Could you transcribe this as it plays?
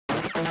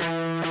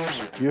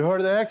You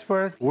heard the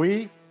expert.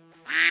 We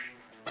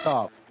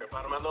stop.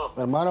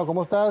 Hermano,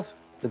 ¿cómo estás?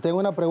 Te tengo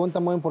una pregunta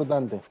muy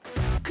importante.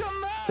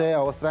 Say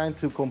I was trying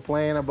to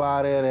complain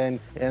about it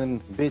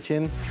and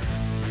bitching.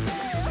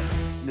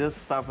 This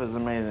stuff is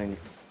amazing.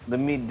 The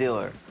meat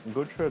dealer.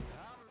 Good shit.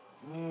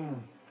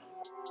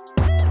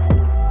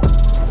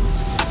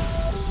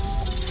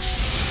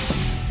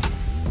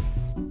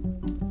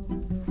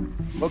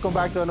 Welcome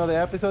back to another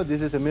episode. This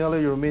is Emilio,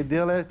 your meat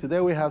dealer. Today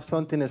we have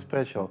something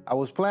special. I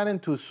was planning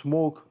to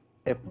smoke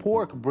a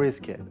pork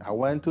brisket. I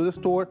went to the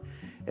store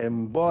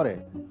and bought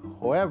it.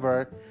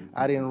 However,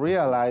 I didn't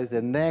realize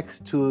that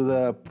next to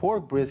the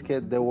pork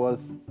brisket there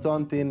was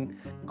something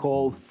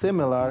called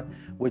similar,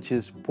 which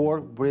is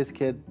pork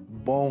brisket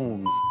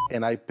bones.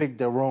 And I picked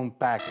the wrong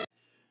package.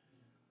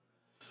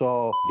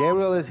 So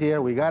Gabriel is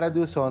here, we gotta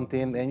do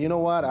something. And you know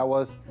what, I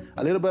was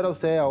a little bit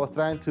upset. I was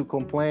trying to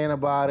complain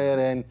about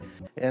it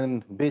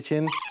and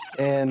bitching.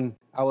 And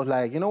I was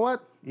like, you know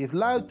what? If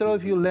life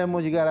throws you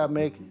lemons, you gotta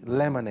make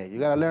lemonade. You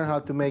gotta learn how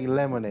to make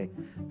lemonade.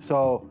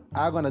 So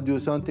I'm gonna do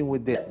something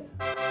with this.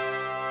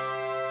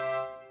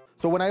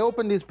 So when I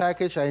opened this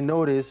package, I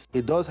noticed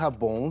it does have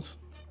bones.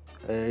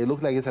 It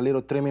looks like it's a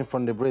little trimming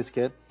from the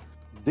brisket.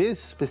 This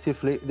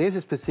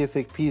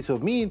specific piece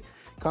of meat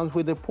comes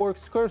with the pork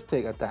skirt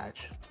steak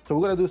attached. So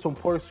we're gonna do some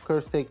pork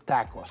skirt steak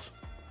tacos.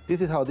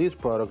 This is how this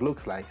product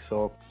looks like.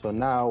 So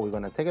now we're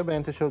gonna take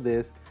advantage of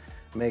this,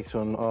 make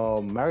some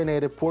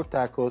marinated pork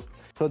tacos.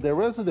 So the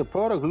rest of the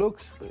product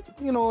looks,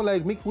 you know,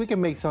 like we can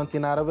make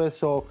something out of it.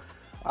 So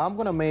I'm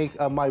gonna make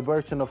my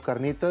version of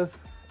carnitas,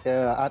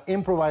 an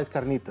improvised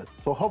carnitas.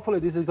 So hopefully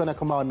this is gonna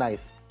come out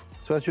nice.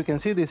 So as you can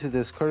see, this is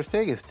the skirt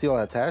steak, it's still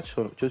attached.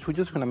 So we're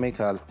just gonna make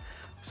a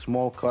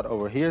small cut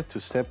over here to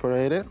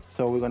separate it.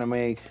 So we're gonna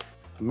make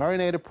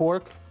marinated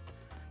pork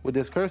with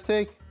the skirt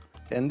steak,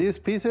 and these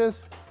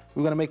pieces,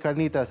 we're gonna make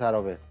carnitas out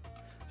of it.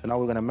 So now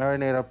we're gonna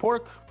marinate our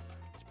pork.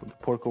 Let's put the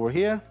pork over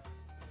here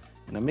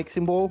in a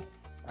mixing bowl,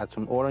 add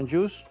some orange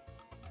juice,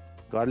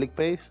 garlic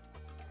paste,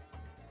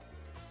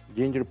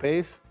 ginger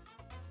paste,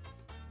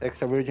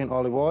 extra virgin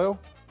olive oil,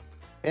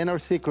 and our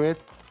secret,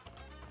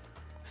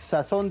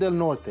 Sazón del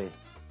Norte,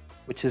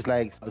 which is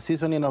like a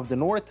seasoning of the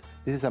north.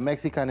 This is a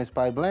Mexican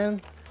spice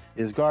blend.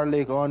 It's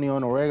garlic,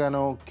 onion,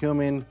 oregano,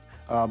 cumin,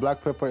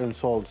 black pepper, and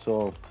salt.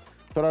 So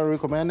totally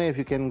recommend it if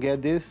you can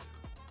get this.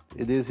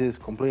 This is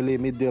completely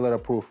meat dealer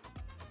approved.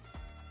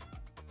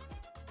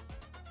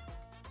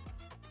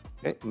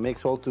 Okay,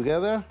 mix all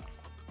together.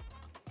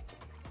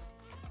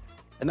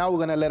 And now we're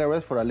gonna let it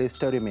rest for at least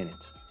 30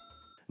 minutes.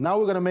 Now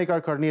we're gonna make our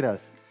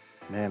carnitas.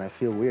 Man, I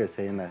feel weird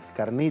saying that.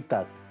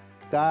 Carnitas,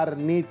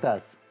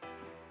 carnitas.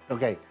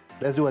 Okay,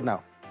 let's do it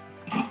now.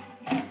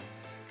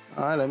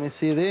 All right, let me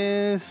see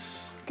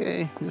this.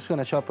 Okay, I'm just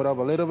gonna chop it up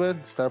a little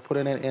bit, start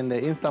putting it in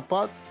the Instant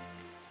Pot.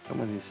 Some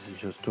of this is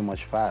just too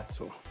much fat,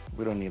 so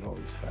we don't need all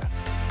this fat.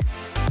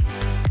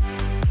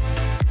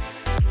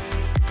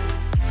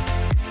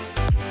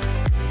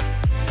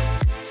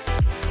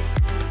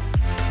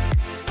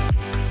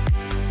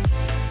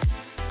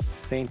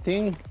 Same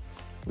thing,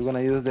 we're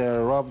gonna use the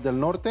Rub del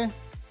Norte.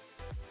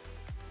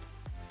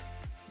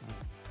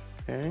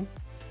 Okay, I'm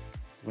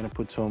gonna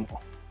put some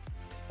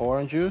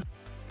orange juice.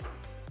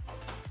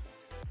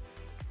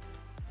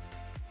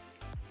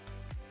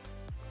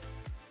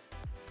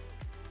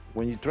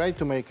 When you try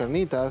to make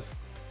carnitas,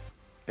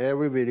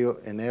 every video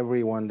and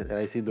everyone that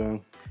I see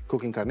doing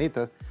cooking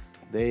carnitas,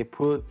 they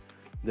put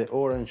the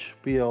orange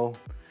peel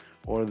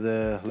or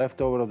the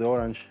leftover of the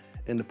orange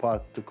in the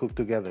pot to cook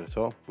together.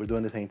 So we're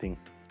doing the same thing.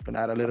 Gonna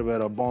add a little bit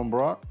of bone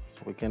broth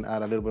so we can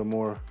add a little bit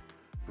more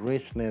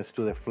richness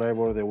to the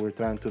flavor that we're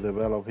trying to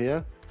develop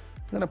here.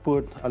 I'm gonna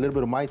put a little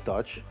bit of my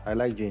touch. I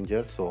like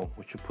ginger, so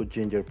we should put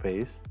ginger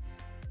paste.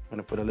 I'm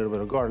gonna put a little bit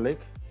of garlic,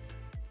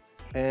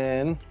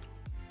 and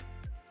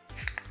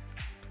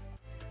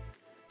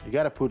you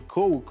gotta put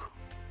Coke.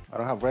 I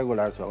don't have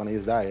regular, so I'm gonna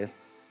use diet.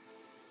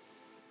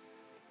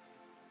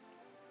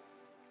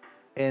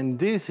 And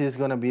this is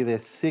gonna be the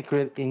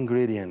secret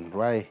ingredient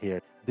right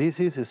here.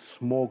 This is a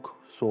smoked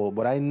salt,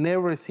 but I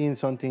never seen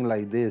something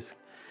like this.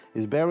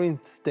 It's very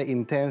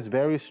intense,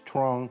 very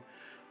strong.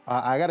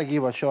 I gotta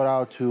give a shout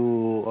out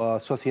to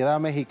Sociedad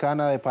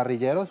Mexicana de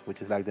Parrilleros,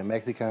 which is like the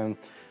Mexican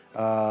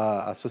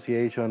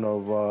association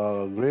of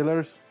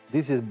grillers.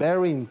 This is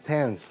very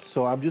intense.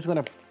 So I'm just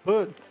gonna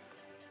put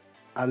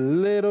a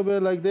little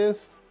bit like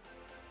this.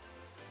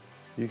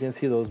 You can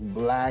see those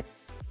black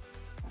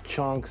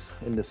chunks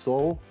in the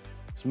sole.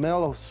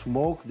 Smell of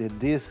smoke that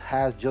this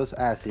has just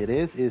as it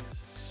is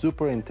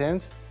super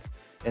intense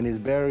and it's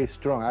very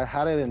strong. I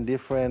had it in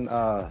different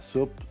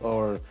soup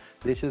or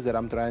dishes that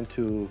I'm trying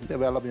to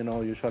develop, you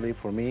know, usually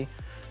for me,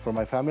 for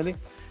my family.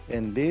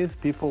 And these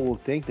people will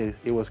think that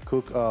it was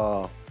cooked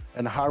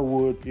in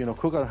hardwood, you know,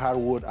 cooked on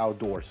hardwood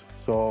outdoors.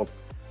 So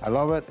I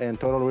love it and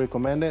totally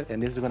recommend it.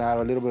 And this is gonna add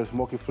a little bit of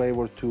smoky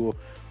flavor to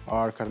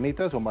our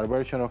carnitas, or my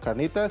version of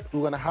carnitas.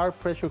 We're gonna hard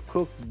pressure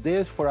cook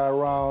this for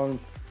around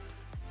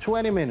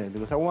 20 minutes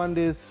because I want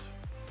this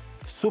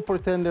super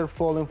tender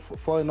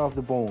falling off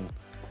the bone.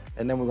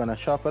 And then we're gonna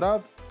chop it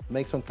up,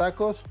 make some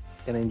tacos,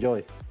 and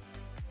enjoy.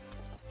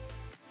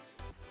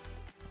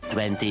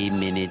 20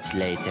 minutes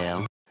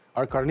later.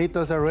 Our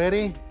carnitas are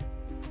ready.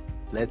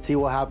 Let's see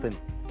what happened.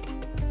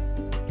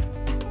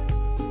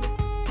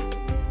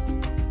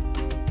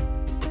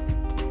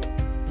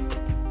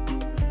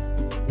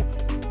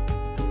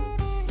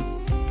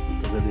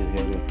 Look at this,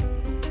 Gabriel.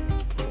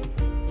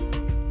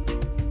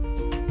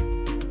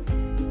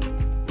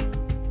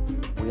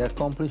 We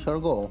accomplished our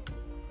goal.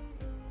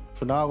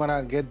 So now I'm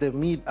gonna get the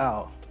meat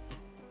out.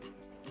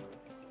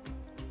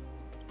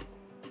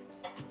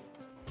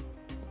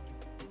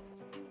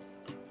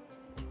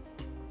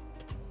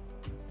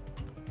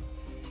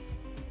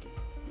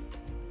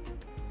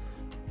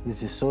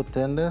 This is so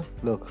tender.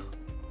 Look,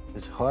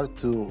 it's hard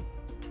to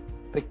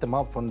pick them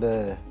up from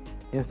the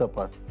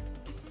Instapot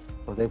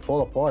because they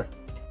fall apart.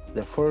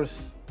 The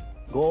first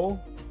goal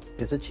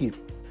is achieved.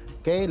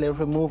 Okay, let's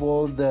remove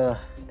all the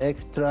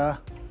extra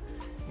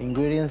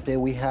ingredients that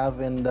we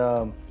have in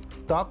the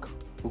stock.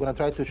 We're gonna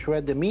try to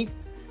shred the meat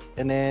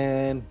and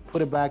then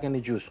put it back in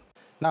the juice.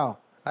 Now,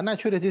 I'm not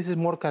sure if this is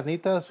more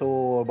carnitas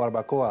or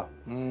barbacoa.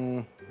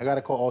 I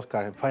gotta call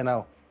Oscar and find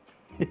out.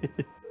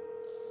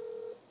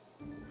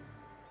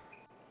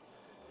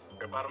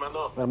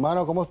 Hermano.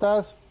 Hermano, ¿cómo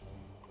estás?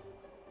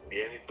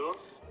 Bien, ¿y tú?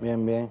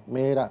 Bien, bien.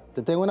 Mira,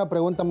 te tengo una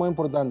pregunta muy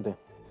importante.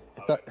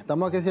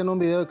 Estamos aquí haciendo un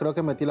video y creo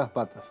que metí las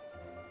patas.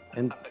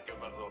 ¿Qué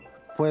pasó?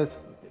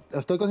 Pues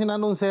estoy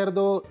cocinando un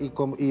cerdo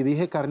y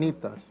dije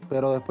carnitas,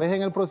 pero después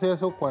en el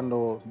proceso,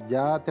 cuando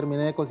ya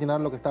terminé de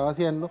cocinar lo que estaba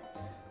haciendo,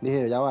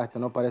 dije, ya va, esto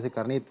no parece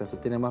carnita, esto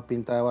tiene más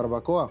pinta de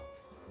barbacoa.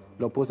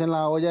 Lo puse en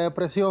la olla de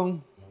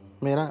presión,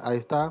 mira, ahí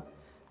está,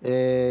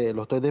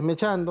 lo estoy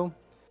desmechando.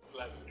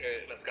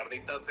 Las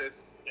carnitas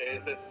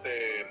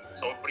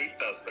son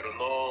fritas, pero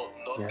no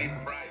Yeah. deep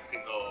fried,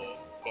 sino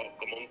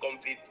como un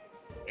confit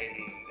en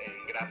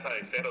grasa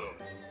de cerdo.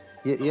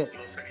 Y No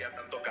sería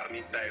tanto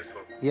carnita eso.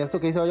 ¿Y esto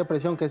que hice olla de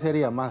presión, qué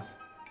sería más?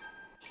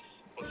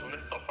 Pues un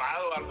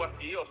estofado, algo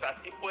así, o sea,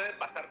 sí puede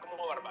pasar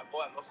como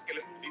barbacoa. No sé qué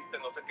le pusiste,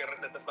 no sé qué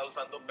receta está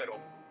usando, pero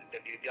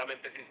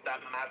definitivamente sí está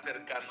más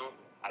cercano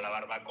a la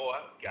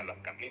barbacoa que a las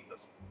carnitas.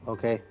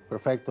 Ok,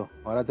 perfecto.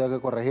 Ahora tengo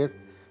que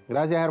corregir.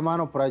 Gracias,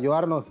 hermano, por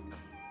ayudarnos.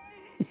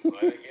 No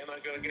hay de qué, no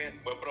hay de qué.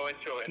 Buen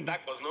provecho en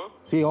tacos, ¿no?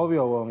 Sí,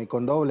 obvio, y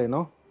con doble,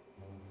 ¿no?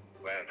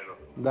 Bueno,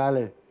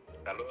 Dale.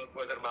 saludos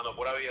pues, hermano,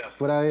 pura vida.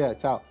 Pura vida,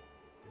 chao.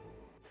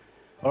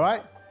 All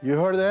right, you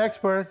heard the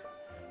expert.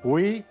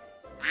 We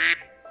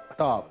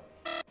stop.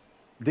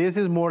 This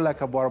is more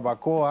like a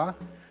barbacoa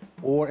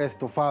or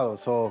estofado.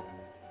 So,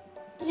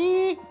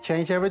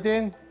 change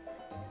everything.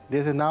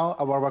 This is now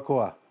a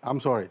barbacoa. I'm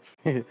sorry.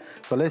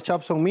 So let's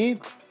chop some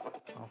meat.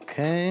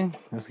 Okay,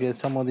 let's get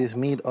some of this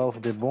meat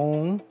off the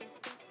bone.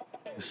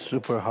 It's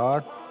super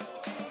hot.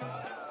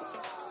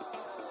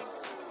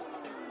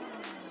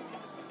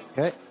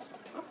 Okay.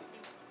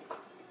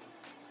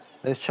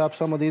 Let's chop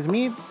some of this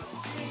meat.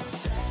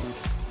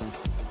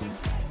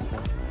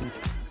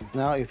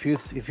 Now, if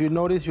you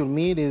notice your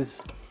meat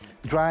is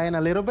drying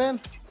a little bit,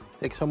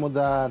 take some of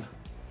that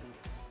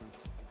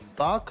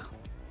stock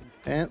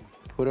and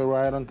put it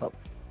right on top.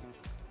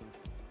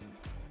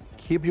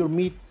 Keep your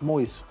meat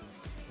moist.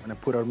 I'm gonna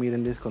put our meat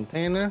in this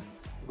container.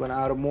 We're gonna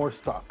add more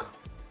stock.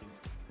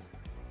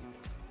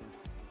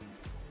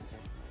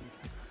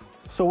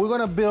 So we're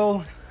gonna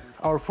build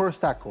our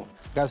first taco.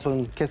 Got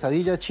some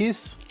quesadilla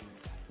cheese.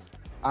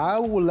 I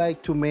would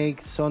like to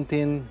make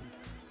something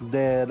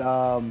that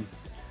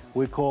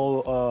we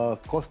call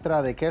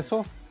costra de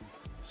queso,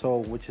 so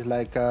which is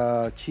like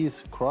a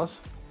cheese crust,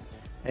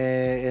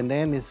 and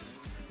then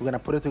we're gonna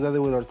put it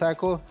together with our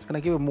taco. It's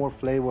gonna give it more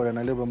flavor and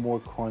a little bit more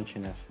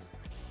crunchiness.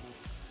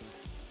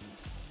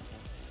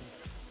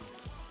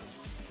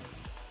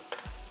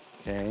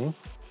 Okay,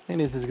 and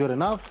this is good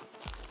enough.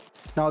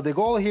 Now the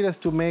goal here is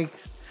to make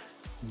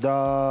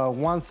the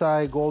one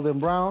side golden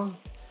brown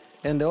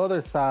and the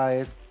other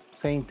side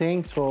same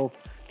thing, so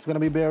it's gonna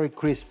be very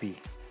crispy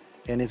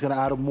and it's gonna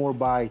add more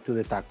bite to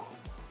the taco.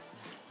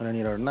 We're gonna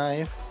need our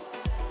knife.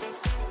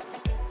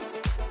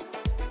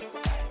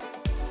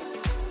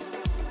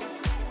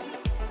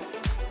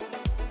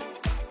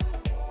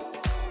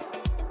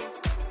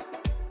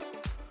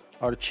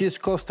 Our cheese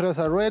costras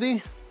are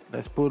ready.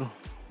 Let's put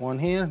one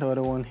here, the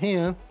other one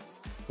here.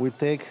 We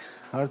take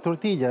our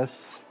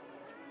tortillas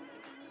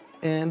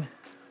and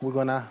we're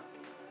gonna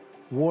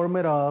warm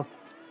it up,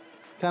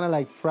 kind of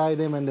like fry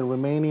them in the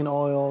remaining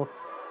oil.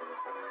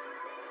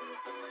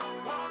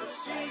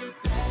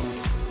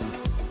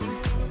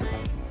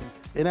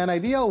 In an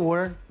ideal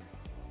world,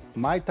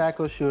 my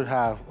tacos should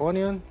have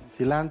onion,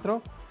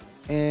 cilantro,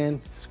 and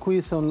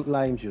squeeze some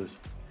lime juice.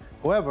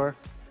 However,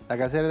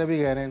 like I said at the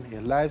beginning,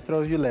 if life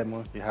throws you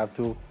lemon, you have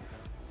to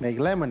make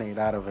lemonade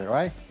out of it,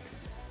 right?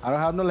 I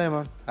don't have no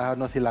lemon, I have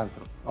no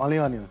cilantro, only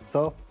onion,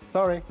 so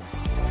sorry.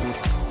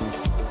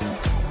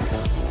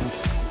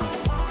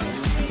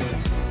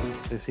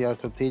 You see our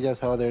tortillas,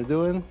 how they're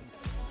doing.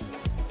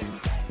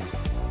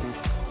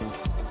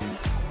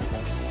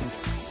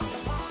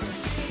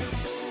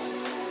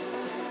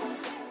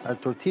 Our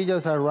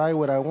tortillas are right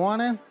where I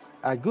wanted.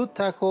 A good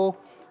taco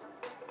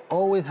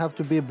always have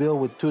to be built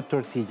with 2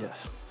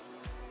 tortillas.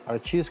 Our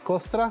cheese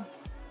costra,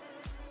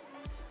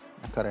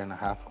 I cut it in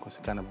half because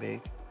it's kind of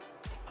big.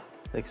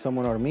 Take some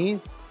of our meat.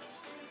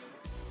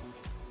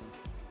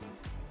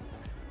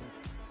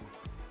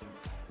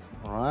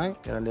 All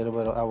right, get a little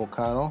bit of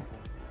avocado.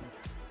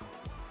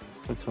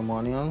 Put some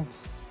onions.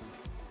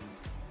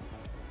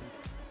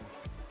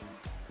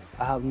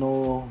 I have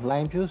no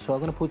lime juice, so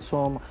I'm gonna put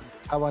some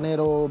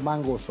habanero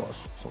mango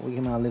sauce. So we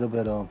give it a little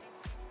bit of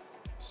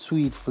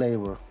sweet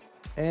flavor.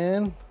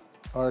 And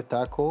our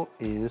taco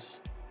is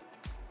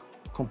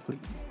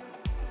complete.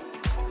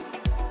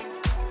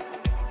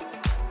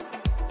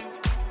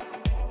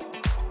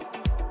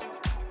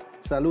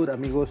 Salud,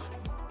 amigos.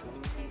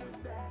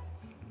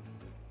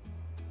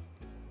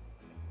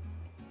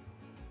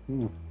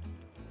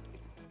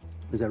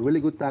 It's a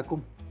really good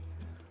taco,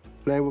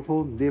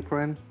 flavorful,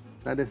 different,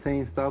 not the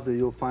same stuff that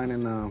you'll find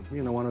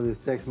in one of these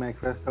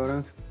Tex-Mex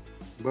restaurants.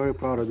 Very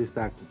proud of this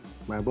taco.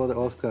 My brother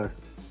Oscar,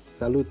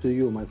 salute to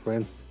you, my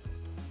friend.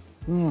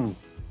 It's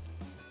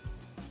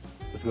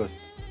good.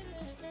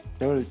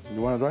 You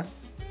want to try?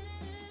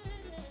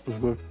 It's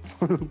good.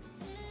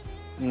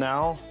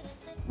 Now,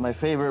 my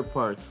favorite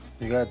part.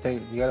 You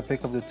gotta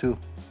pick up the 2.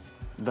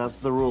 That's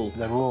the rule.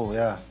 The roll,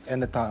 yeah,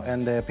 and the tongue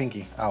and the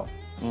pinky out.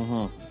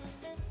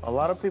 A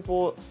lot of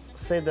people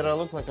say that I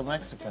look like a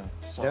Mexican.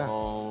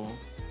 So,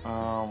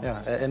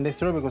 yeah, and it's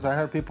true because I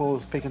heard people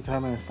speaking to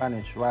him in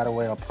Spanish right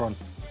away up front.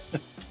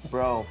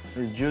 bro,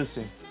 it's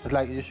juicy. It's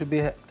like you should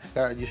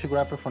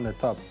grab it from the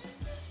top.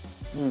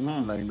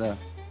 Like that.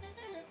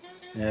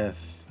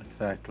 Yes,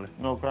 exactly.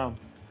 No problem.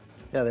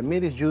 Yeah, the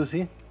meat is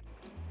juicy.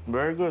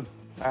 Very good.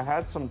 I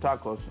had some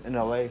tacos in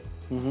LA.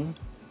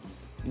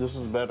 This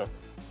is better.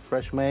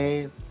 Fresh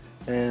made,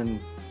 and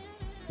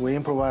we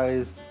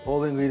improvise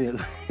all the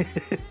ingredients.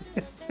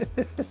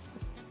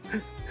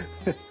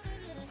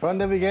 From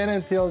the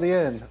beginning till the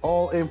end,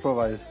 all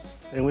improvised.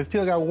 And we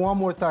still got one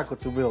more taco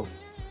to build.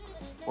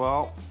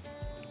 Well,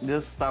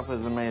 this stuff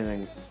is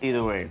amazing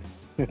either way.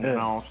 You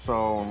know,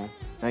 so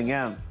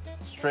again,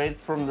 straight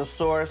from the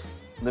source,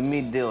 the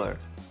meat dealer.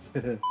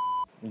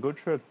 Good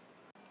shit.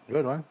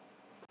 Good one.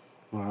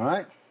 All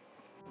right.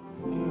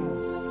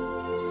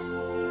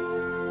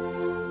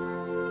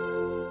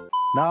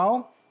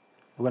 Now,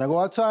 we're gonna go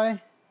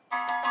outside,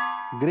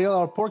 grill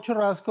our pork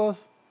churrascos,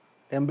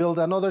 and build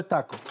another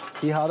taco.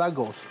 See how that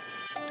goes.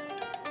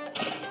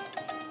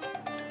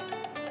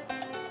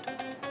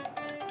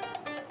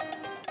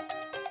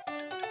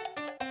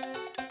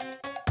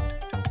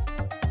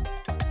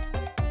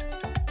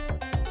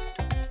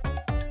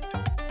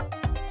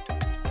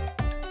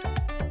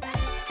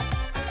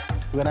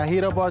 We're gonna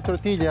heat up our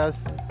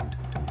tortillas.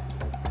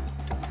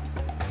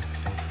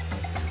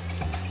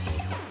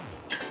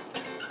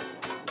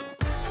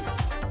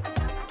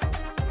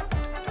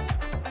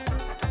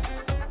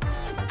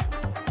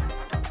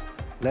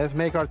 Let's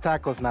make our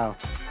tacos now.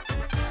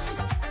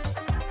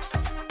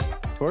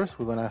 First,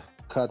 we're gonna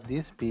cut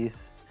this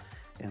piece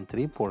in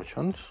 3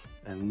 portions,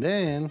 and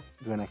then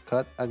we're gonna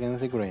cut against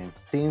the grain.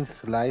 Thin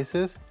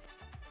slices.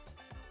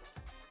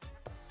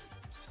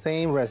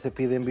 Same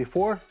recipe than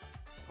before.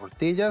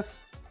 Tortillas,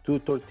 2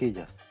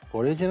 tortillas.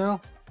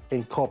 Original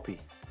and copy.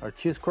 Our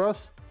cheese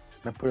crust,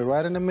 I'm gonna put it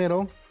right in the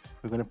middle.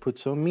 We're gonna put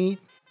some meat.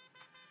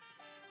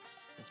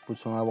 Let's put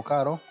some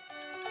avocado.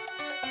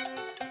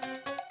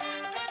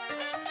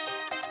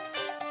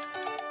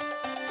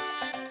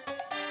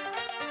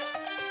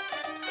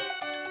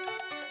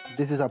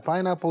 This is a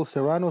pineapple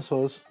serrano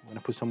sauce. I'm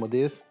gonna put some of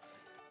this.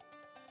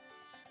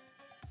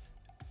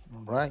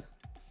 All right.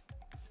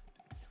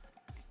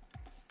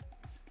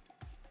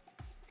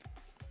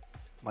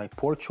 My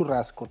pork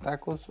churrasco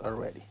tacos are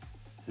ready.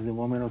 This is the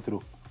moment of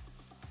truth.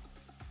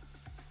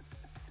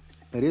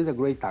 It is a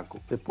great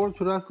taco. The pork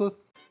churrasco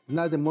is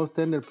not the most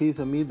tender piece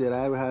of meat that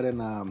I ever had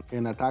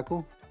in a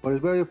taco, but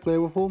it's very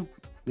flavorful.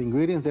 The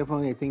ingredients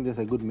definitely, I think there's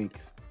a good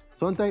mix.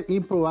 Sometimes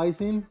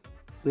improvising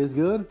is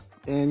good,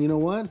 and you know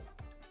what?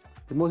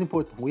 The most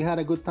important, we had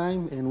a good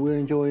time and we're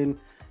enjoying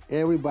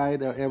every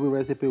bite or every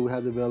recipe we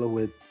have developed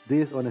with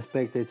this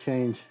unexpected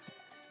change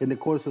in the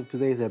course of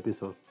today's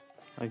episode.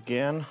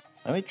 Again,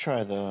 let me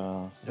try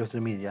the... Just the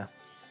meat, yeah.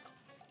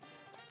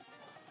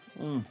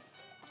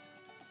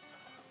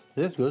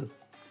 It's good.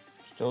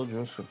 Still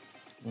juicy.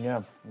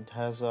 Yeah, it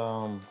has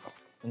a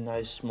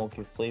nice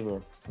smoky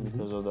flavor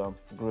because of the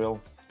grill,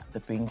 the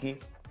pinky.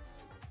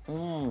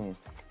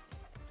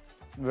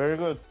 Very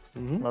good,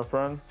 my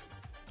friend.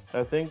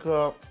 I think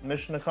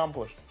mission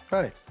accomplished.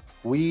 Right.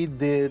 We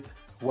did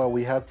what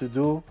we have to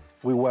do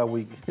with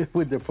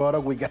with the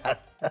product we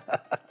got.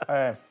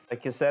 Hey,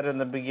 like you said in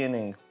the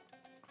beginning,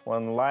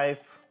 when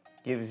life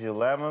gives you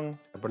lemon,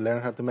 But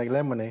learn how to make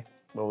lemonade.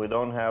 but we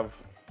don't have...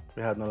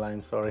 We have no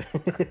lime, sorry.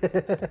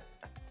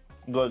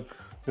 Good.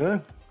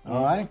 Good.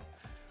 All right.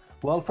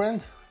 Well,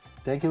 friends,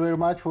 thank you very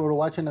much for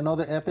watching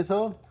another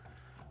episode.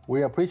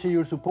 We appreciate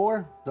your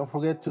support. Don't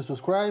forget to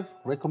subscribe,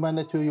 recommend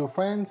it to your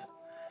friends,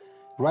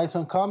 write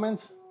some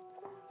comments.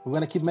 We're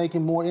gonna keep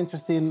making more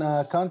interesting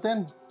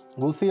content.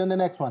 We'll see you on the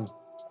next one.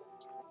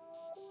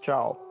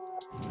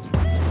 Ciao.